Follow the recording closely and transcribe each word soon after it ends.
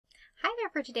Hi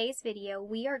there, for today's video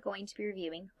we are going to be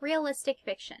reviewing realistic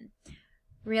fiction.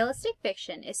 Realistic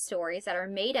fiction is stories that are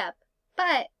made up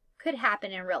but could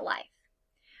happen in real life.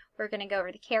 We're going to go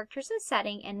over the characters and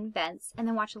setting and events and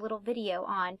then watch a little video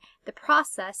on the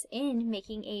process in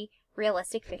making a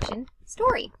realistic fiction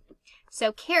story.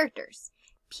 So characters.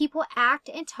 People act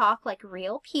and talk like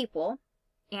real people.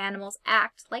 Animals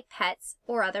act like pets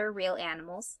or other real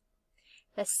animals.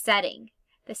 The setting.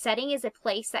 The setting is a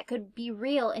place that could be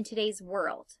real in today's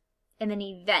world. And then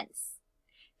events.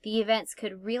 The events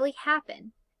could really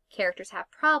happen. Characters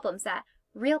have problems that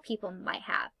real people might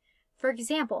have. For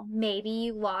example, maybe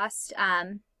you lost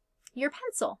your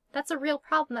pencil. That's a real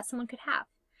problem that someone could have.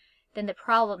 Then the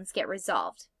problems get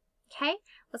resolved. Okay,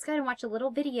 let's go ahead and watch a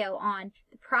little video on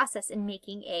the process in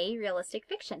making a realistic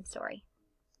fiction story.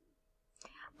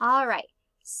 All right,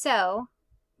 so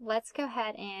let's go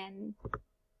ahead and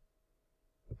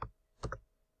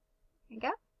there you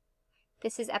go.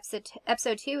 This is episode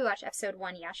 2. We watched episode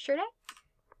 1 yesterday.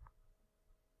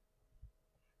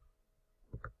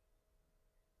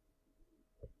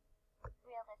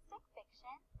 Realistic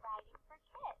fiction, writing for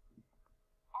kids.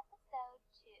 Episode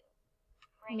 2.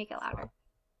 Let me make it louder.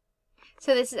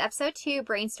 So this is episode 2,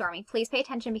 brainstorming. Please pay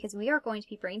attention because we are going to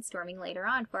be brainstorming later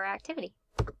on for our activity.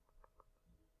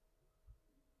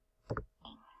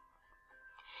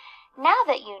 Now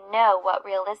that you know what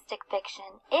realistic fiction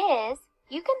is,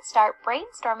 you can start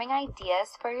brainstorming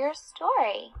ideas for your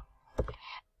story.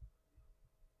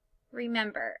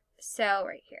 Remember, so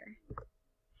right here.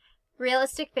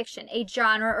 Realistic fiction, a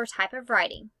genre or type of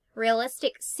writing.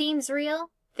 Realistic seems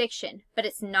real, fiction, but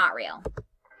it's not real.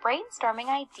 Brainstorming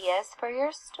ideas for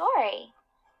your story.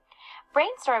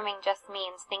 Brainstorming just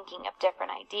means thinking of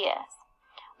different ideas.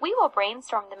 We will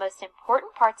brainstorm the most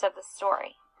important parts of the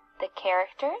story, the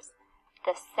characters,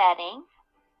 the setting,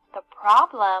 the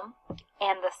problem,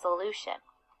 and the solution.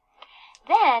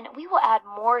 Then we will add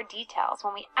more details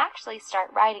when we actually start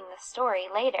writing the story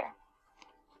later.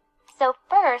 So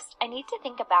first, I need to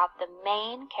think about the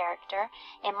main character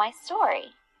in my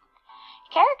story.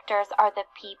 Characters are the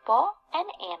people and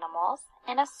animals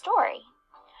in a story.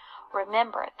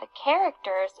 Remember, the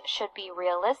characters should be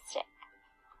realistic.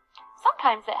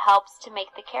 Sometimes it helps to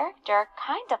make the character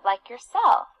kind of like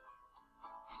yourself.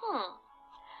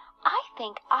 I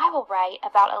think I will write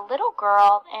about a little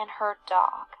girl and her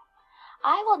dog.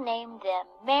 I will name them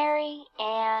Mary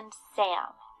and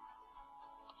Sam.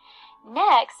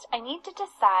 Next, I need to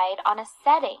decide on a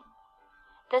setting.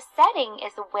 The setting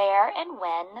is where and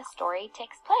when the story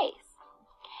takes place.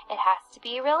 It has to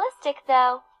be realistic,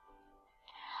 though.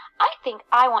 I think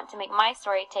I want to make my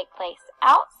story take place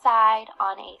outside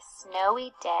on a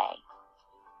snowy day.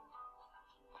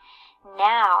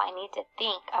 Now I need to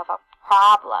think of a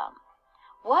problem.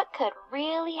 What could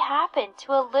really happen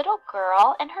to a little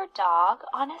girl and her dog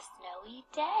on a snowy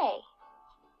day?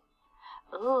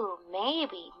 Ooh,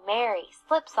 maybe Mary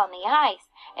slips on the ice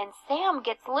and Sam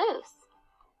gets loose.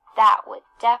 That would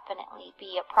definitely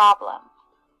be a problem.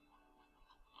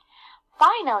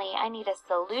 Finally, I need a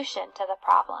solution to the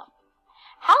problem.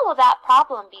 How will that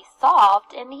problem be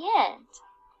solved in the end?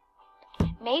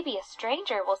 Maybe a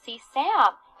stranger will see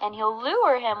Sam and he'll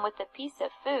lure him with a piece of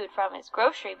food from his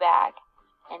grocery bag.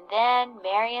 And then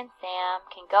Mary and Sam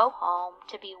can go home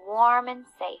to be warm and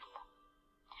safe.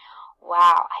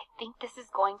 Wow, I think this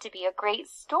is going to be a great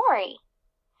story.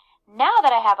 Now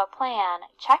that I have a plan,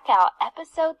 check out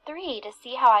episode 3 to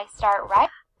see how I start writing.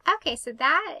 Okay, so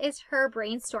that is her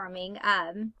brainstorming.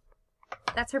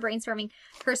 That's her brainstorming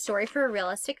her story for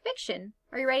realistic fiction.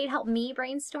 Are you ready to help me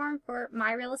brainstorm for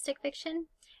my realistic fiction?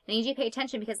 I need you to pay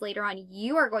attention because later on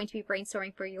you are going to be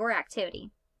brainstorming for your activity.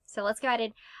 So let's go ahead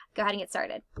and get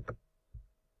started.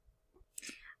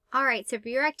 All right, so for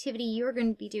your activity, you are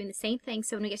going to be doing the same thing.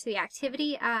 So when we get to the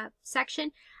activity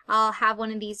section, I'll have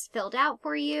one of these filled out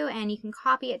for you, and you can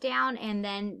copy it down and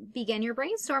then begin your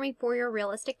brainstorming for your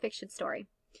realistic fiction story.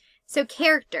 So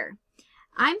character.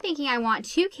 I'm thinking I want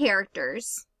 2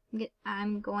 characters.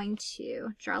 I'm going to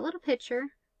draw a little picture.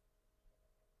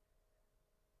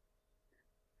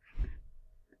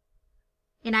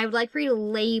 And I would like for you to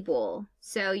label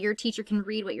so your teacher can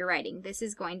read what you're writing.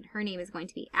 Her name is going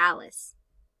to be Alice.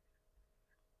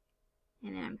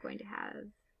 And then I'm going to have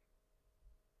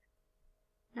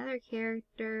another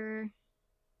character.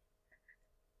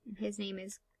 And his name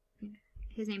is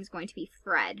going to be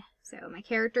Fred. So my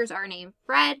characters are named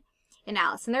Fred and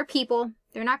Alice. And they're people.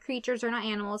 They're not creatures, they're not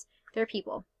animals, they're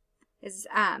people.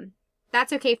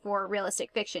 That's okay for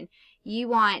realistic fiction. You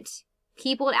want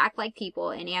people to act like people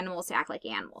and animals to act like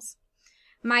animals.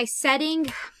 My setting,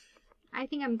 I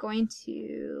think it's going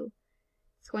to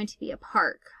be a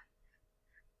park.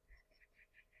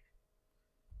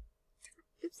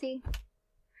 Oopsie.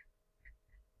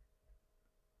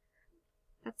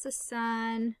 That's the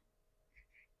sun.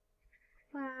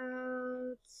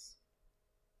 Clouds.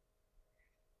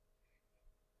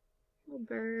 Little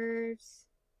birds.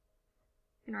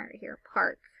 And right here,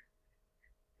 park.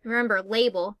 Remember,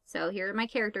 label. So here are my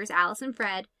characters, Alice and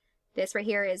Fred. This right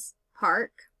here is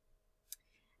park.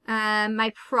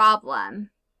 My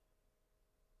problem.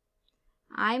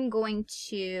 I'm going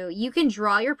to, you can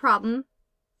draw your problem.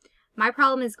 My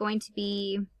problem is going to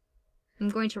be, I'm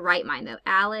going to write mine though.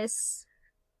 Alice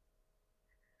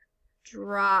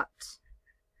dropped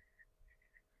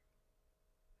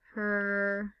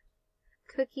her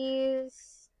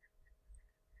cookies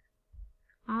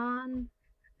on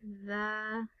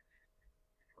the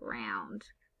ground.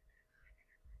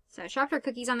 So I dropped her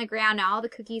cookies on the ground. Now all the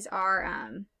cookies are,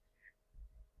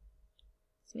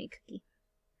 let's make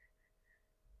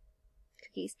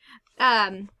cookies.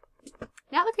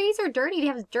 Now the cookies are dirty. They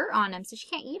have dirt on them, so she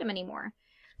can't eat them anymore.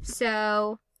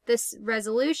 So this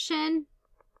resolution,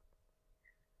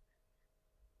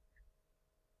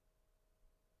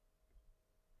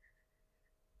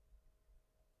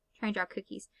 try and draw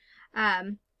cookies.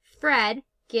 Fred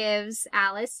gives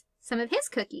Alice some of his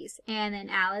cookies, and then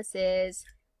Alice is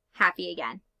happy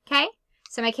again. Okay?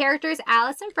 So my characters,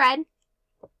 Alice and Fred,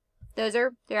 those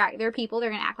are, they're people. They're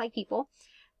going to act like people.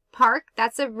 Park,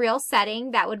 that's a real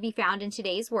setting that would be found in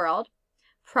today's world.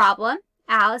 Problem,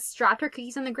 Alice dropped her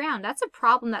cookies on the ground. That's a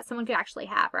problem that someone could actually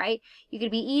have, right? You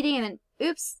could be eating and then,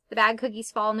 oops, the bad cookies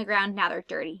fall on the ground. Now they're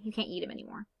dirty. You can't eat them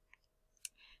anymore.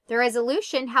 The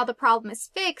resolution, how the problem is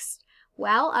fixed.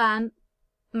 Well,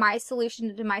 my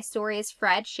solution to my story is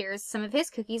Fred shares some of his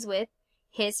cookies with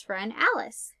his friend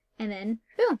Alice. And then,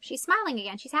 boom, she's smiling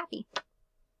again. She's happy.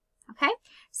 Okay?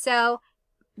 So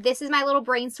this is my little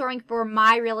brainstorming for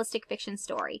my realistic fiction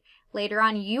story. Later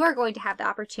on, you are going to have the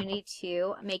opportunity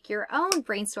to make your own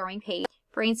brainstorming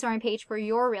page for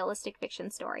your realistic fiction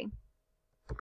story.